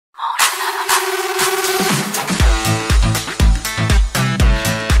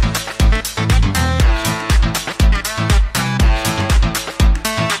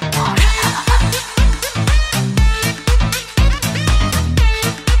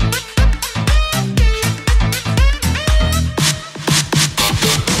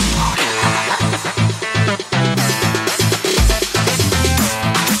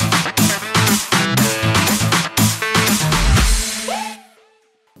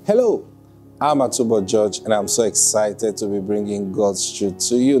Hello, I'm Atubo George, and I'm so excited to be bringing God's truth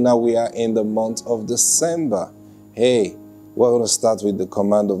to you. Now we are in the month of December. Hey, we're going to start with the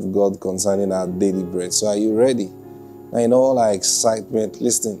command of God concerning our daily bread. So are you ready? Now in all our excitement,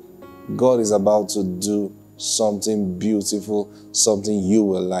 listen, God is about to do something beautiful, something you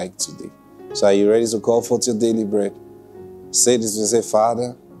will like today. So are you ready to call forth your daily bread? Say this and say,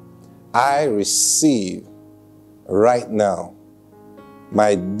 Father, I receive right now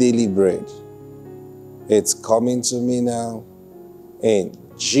my daily bread. It's coming to me now in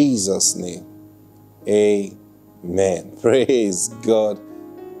Jesus' name. Amen. Praise God.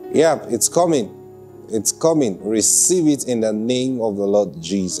 Yep, it's coming. It's coming. Receive it in the name of the Lord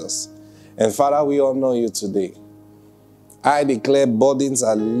Jesus. And Father, we honor you today. I declare burdens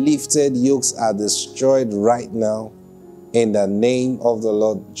are lifted, yokes are destroyed right now in the name of the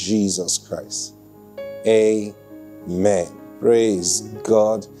Lord Jesus Christ. Amen. Praise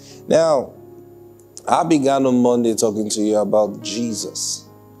God. Now, I began on Monday talking to you about Jesus.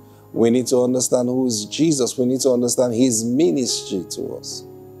 We need to understand who is Jesus. We need to understand his ministry to us.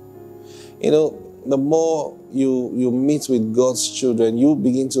 You know, the more you meet with God's children, you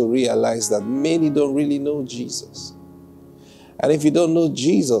begin to realize that many don't really know Jesus. And if you don't know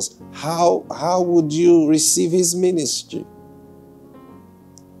Jesus, how would you receive his ministry?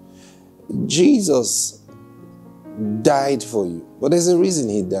 Jesus died for you. But there's a reason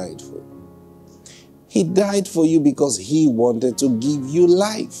he died for you. He died for you because he wanted to give you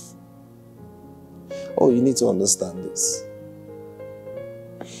life. Oh, you need to understand this.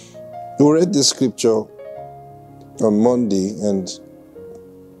 We read the scripture on Monday, and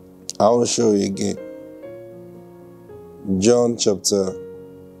I want to show you again. John chapter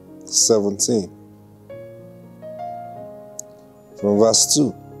 17. From verse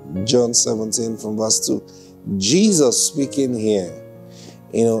 2. John 17 from verse 2. Jesus speaking here.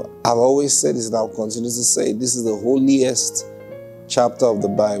 You know, I've always said this and I'll continue to say, this is the holiest chapter of the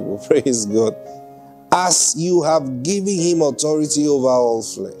Bible. Praise God. As you have given him authority over all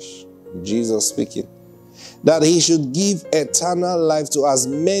flesh. Jesus speaking. That he should give eternal life to as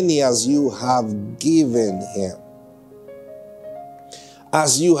many as you have given him.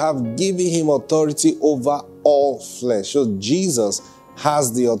 As you have given him authority over all flesh. So Jesus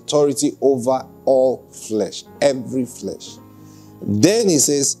has the authority over all flesh, every flesh. Then he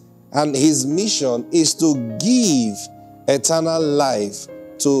says, and his mission is to give eternal life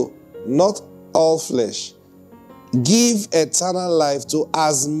to not all flesh. Give eternal life to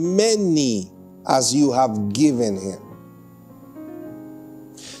as many as you have given him.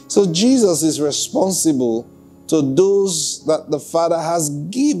 So Jesus is responsible to those that the Father has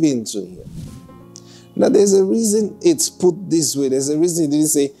given to him. Now there's a reason it's put this way. There's a reason he didn't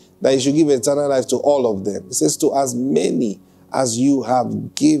say that you should give eternal life to all of them. It says to as many as you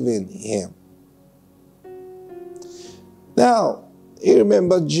have given him. Now, you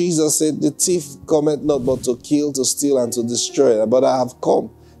remember Jesus said, the thief cometh not but to kill, to steal, and to destroy. But I have come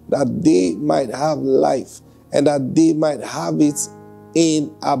that they might have life, and that they might have it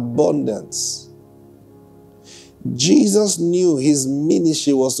in abundance. Jesus knew his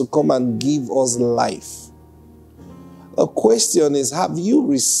ministry was to come and give us life. The question is, have you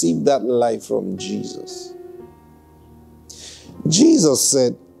received that life from Jesus? Jesus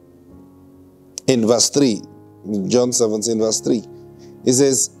said in verse 3, John 17 verse 3, he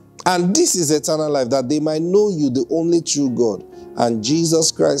says, and this is eternal life, that they might know you, the only true God, and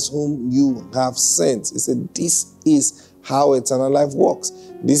Jesus Christ whom you have sent. He said, this is how eternal life works.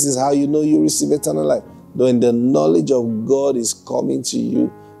 This is how you know you receive eternal life. When the knowledge of God is coming to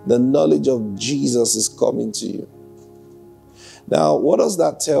you, the knowledge of Jesus is coming to you. Now, what does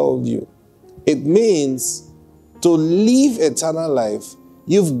that tell you? It means to live eternal life,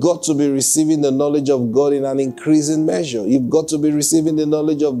 you've got to be receiving the knowledge of God in an increasing measure. You've got to be receiving the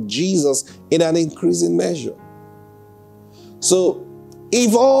knowledge of Jesus in an increasing measure. So,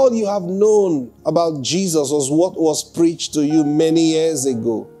 if all you have known about Jesus was what was preached to you many years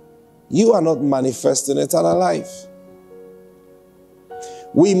ago, you are not manifesting eternal life.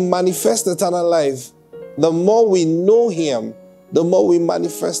 We manifest eternal life. The more we know him, the more we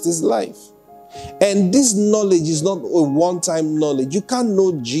manifest his life. And this knowledge is not a one-time knowledge. You can't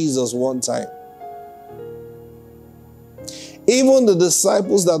know Jesus one time. Even the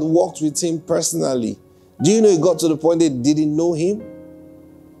disciples that walked with him personally, do you know it got to the point they didn't know him?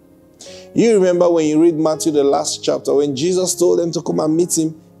 You remember when you read Matthew, the last chapter, when Jesus told them to come and meet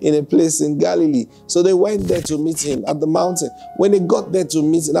him in a place in Galilee. So they went there to meet him at the mountain. When they got there to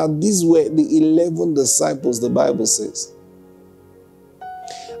meet him, now these were the 11 disciples, the Bible says.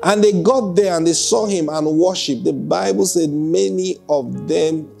 And they got there and they saw him and worshiped. The Bible said many of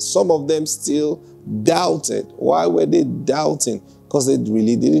them, some of them still doubted. Why were they doubting? Because they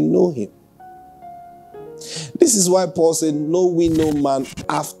really didn't know him. This is why Paul said, "No, we know man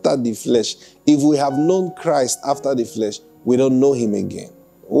after the flesh. If we have known Christ after the flesh, we don't know him again."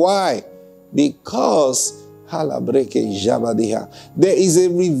 Why? Because there is a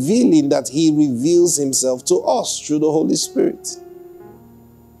revealing that he reveals himself to us through the Holy Spirit.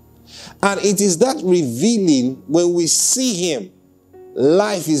 And it is that revealing, when we see him,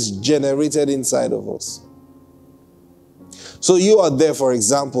 life is generated inside of us. So you are there, for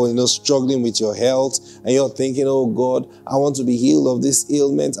example, struggling with your health, and you're thinking, "Oh God, I want to be healed of this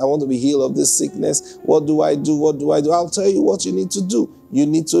ailment. I want to be healed of this sickness. What do I do? What do I do?" I'll tell you what you need to do. You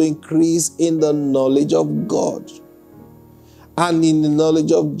need to increase in the knowledge of God and in the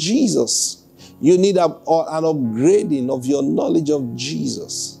knowledge of Jesus. You need an upgrading of your knowledge of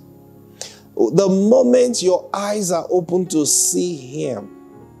Jesus. The moment your eyes are open to see him,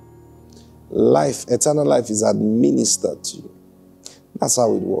 life, eternal life is administered to you. That's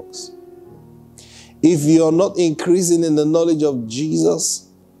how it works. If you're not increasing in the knowledge of Jesus,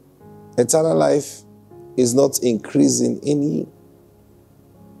 eternal life is not increasing in you.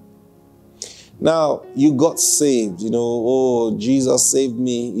 Now, you got saved, "Oh, Jesus saved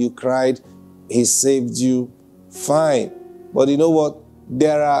me." You cried, he saved you. Fine. But you know what?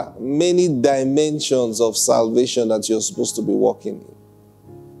 There are many dimensions of salvation that you're supposed to be walking in.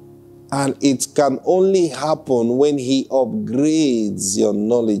 And it can only happen when he upgrades your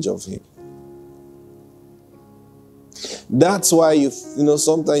knowledge of him. That's why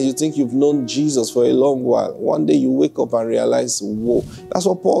sometimes you think you've known Jesus for a long while. One day you wake up and realize, whoa. That's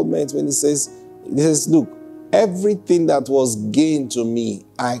what Paul meant when he says, "Look, everything that was gained to me,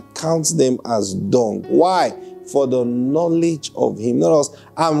 I count them as dung." Why? For the knowledge of him. In other words,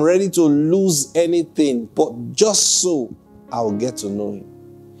 I'm ready to lose anything, but just so I'll get to know him.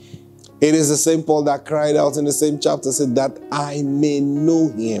 It is the same Paul that cried out in the same chapter, said, "That I may know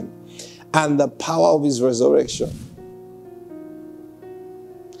him and the power of his resurrection."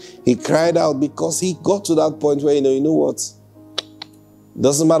 He cried out because he got to that point where, you know what?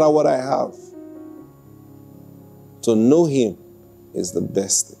 Doesn't matter what I have. To know him is the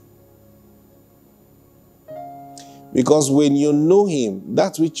best thing. Because when you know him,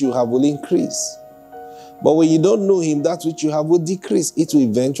 that which you have will increase. But when you don't know him, that which you have will decrease. It will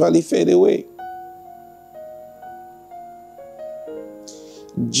eventually fade away.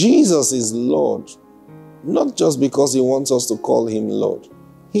 Jesus is Lord, not just because he wants us to call him Lord.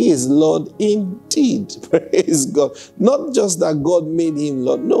 He is Lord indeed. Praise God. Not just that God made him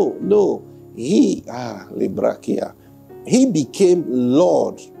Lord. No. He became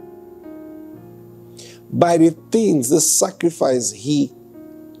Lord by the things, the sacrifice he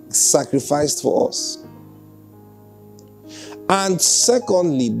sacrificed for us. And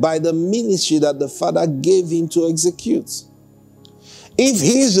secondly, by the ministry that the Father gave him to execute. If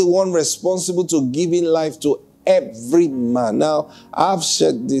he is the one responsible to giving life to every man. Now, I've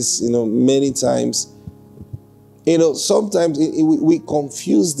shared this, many times. Sometimes we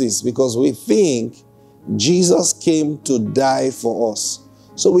confuse this because we think Jesus came to die for us.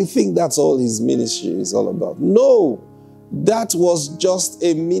 So we think that's all his ministry is all about. No, that was just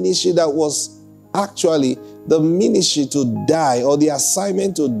a ministry that was actually the ministry to die, or the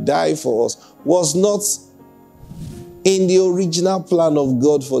assignment to die for us was not in the original plan of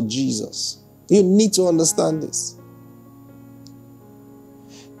God for Jesus. You need to understand this.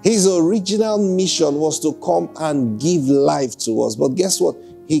 His original mission was to come and give life to us. But guess what?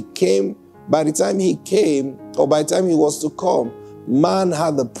 He came, by the time he came, or by the time he was to come, man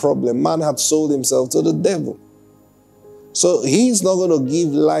had a problem. Man had sold himself to the devil. So he's not going to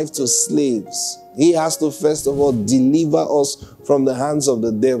give life to slaves. He has to first of all deliver us from the hands of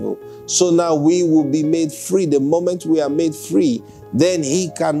the devil. So now we will be made free. The moment we are made free, then he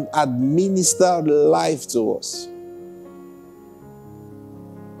can administer life to us.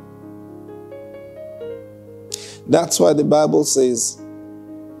 That's why the Bible says,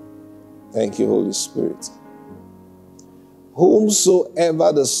 thank you, Holy Spirit,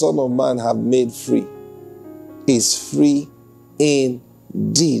 whomsoever the Son of Man have made free is free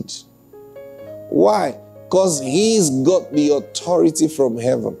indeed. Why? Because he's got the authority from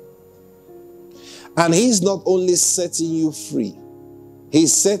heaven. And he's not only setting you free, he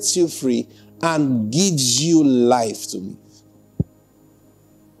sets you free and gives you life to live.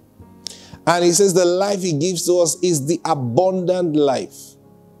 And he says the life he gives to us is the abundant life.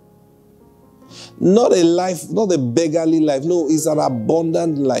 Not a life, not a beggarly life. No, it's an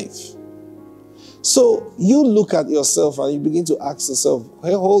abundant life. So you look at yourself and you begin to ask yourself,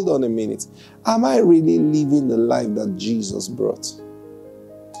 hey, hold on a minute. Am I really living the life that Jesus brought?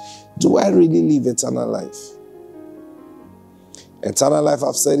 Do I really live eternal life? Eternal life,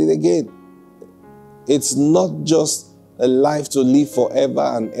 I've said it again. It's not just a life to live forever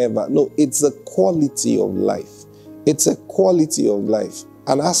and ever. No, it's a quality of life. It's a quality of life,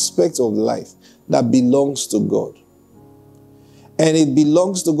 an aspect of life that belongs to God. And it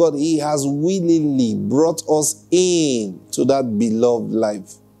belongs to God. He has willingly brought us in to that beloved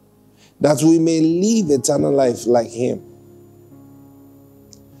life, that we may live eternal life like him.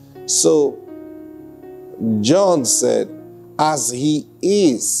 So, John said, as he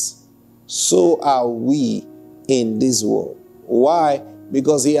is, so are we in this world. Why?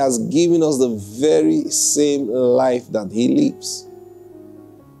 Because he has given us the very same life that he lives.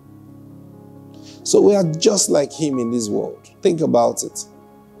 So we are just like him in this world. Think about it.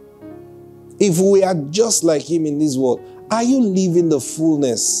 If we are just like him in this world, are you living the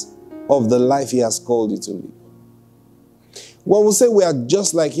fullness of the life he has called you to live? When we say we are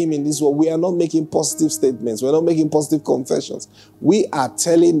just like him in this world, we are not making positive statements. We're not making positive confessions. We are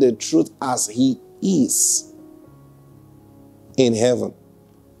telling the truth as he is in heaven.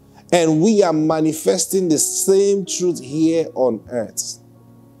 And we are manifesting the same truth here on earth.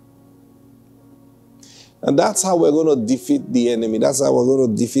 And that's how we're going to defeat the enemy. That's how we're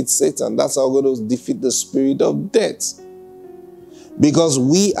going to defeat Satan. That's how we're going to defeat the spirit of death. Because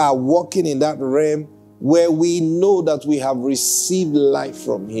we are walking in that realm where we know that we have received life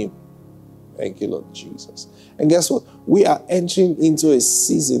from him. Thank you, Lord Jesus. And guess what? We are entering into a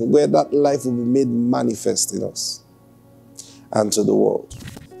season where that life will be made manifest in us and to the world.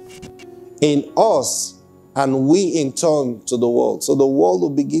 In us, and we in turn to the world. So the world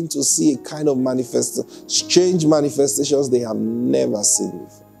will begin to see a kind of strange manifestations they have never seen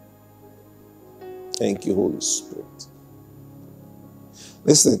before. Thank you, Holy Spirit.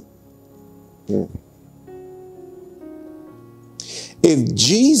 Listen. If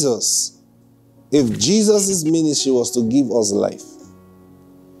Jesus' ministry was to give us life,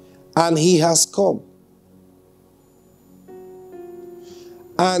 and he has come,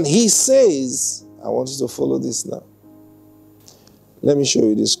 and he says, I want you to follow this now. Let me show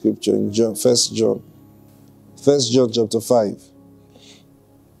you the scripture in 1 John chapter 5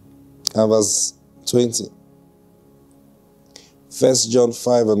 and verse 20. 1 John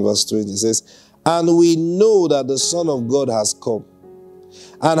 5 and verse 20 says, and we know that the Son of God has come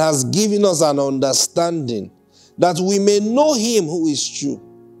and has given us an understanding that we may know him who is true.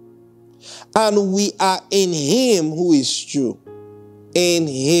 And we are in him who is true, in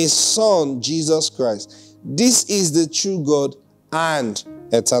his Son, Jesus Christ. This is the true God and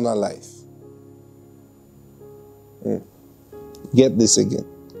eternal life. Get this again.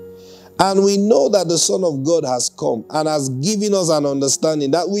 And we know that the Son of God has come and has given us an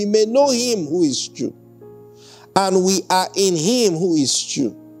understanding that we may know him who is true. And we are in him who is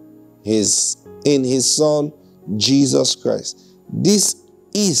true, in his Son, Jesus Christ. This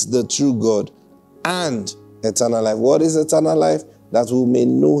is the true God and eternal life. What is eternal life? That we may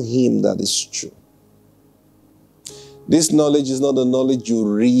know him that is true. This knowledge is not the knowledge you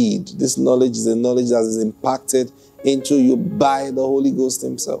read. This knowledge is the knowledge that is impacted into you by the Holy Ghost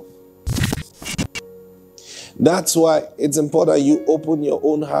himself. That's why it's important you open your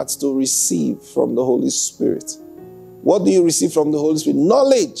own hearts to receive from the Holy Spirit. What do you receive from the Holy Spirit?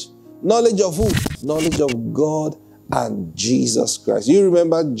 Knowledge. Knowledge of who? Knowledge of God and Jesus Christ. You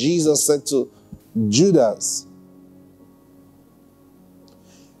remember Jesus said to Judas,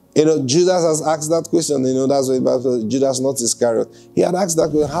 Judas has asked that question. That's what Judas, not Iscariot. He had asked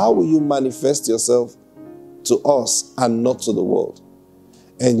that question, how will you manifest yourself to us and not to the world?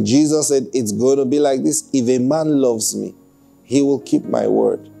 And Jesus said, it's going to be like this. If a man loves me, he will keep my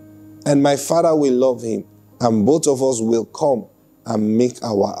word. And my Father will love him. And both of us will come and make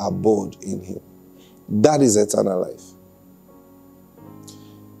our abode in him. That is eternal life.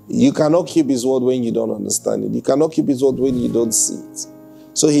 You cannot keep his word when you don't understand it. You cannot keep his word when you don't see it.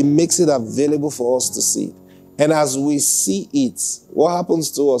 So he makes it available for us to see it. And as we see it, what happens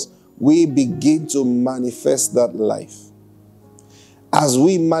to us? We begin to manifest that life. As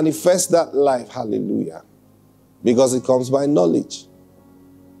we manifest that life, hallelujah, because it comes by knowledge.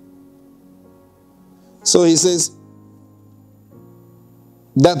 So he says,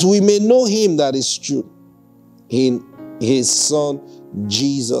 that we may know him that is true in his Son,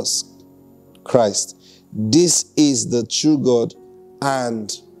 Jesus Christ. This is the true God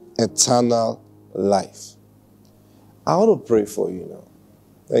and eternal life. I want to pray for you now.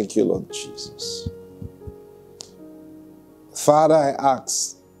 Thank you, Lord Jesus. Father, I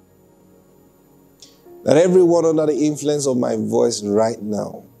ask that everyone under the influence of my voice right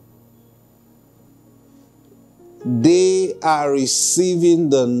now, they are receiving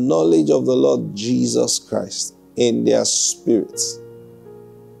the knowledge of the Lord Jesus Christ in their spirits.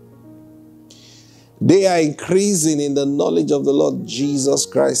 They are increasing in the knowledge of the Lord Jesus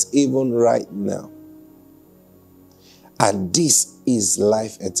Christ even right now. And this is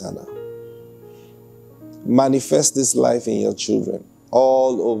life eternal. Manifest this life in your children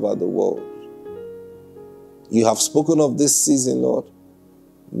all over the world. You have spoken of this season, Lord.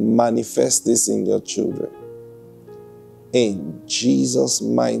 Manifest this in your children. In Jesus'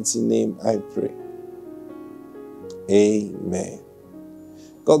 mighty name I pray. Amen.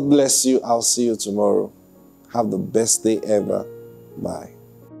 God bless you. I'll see you tomorrow. Have the best day ever. Bye.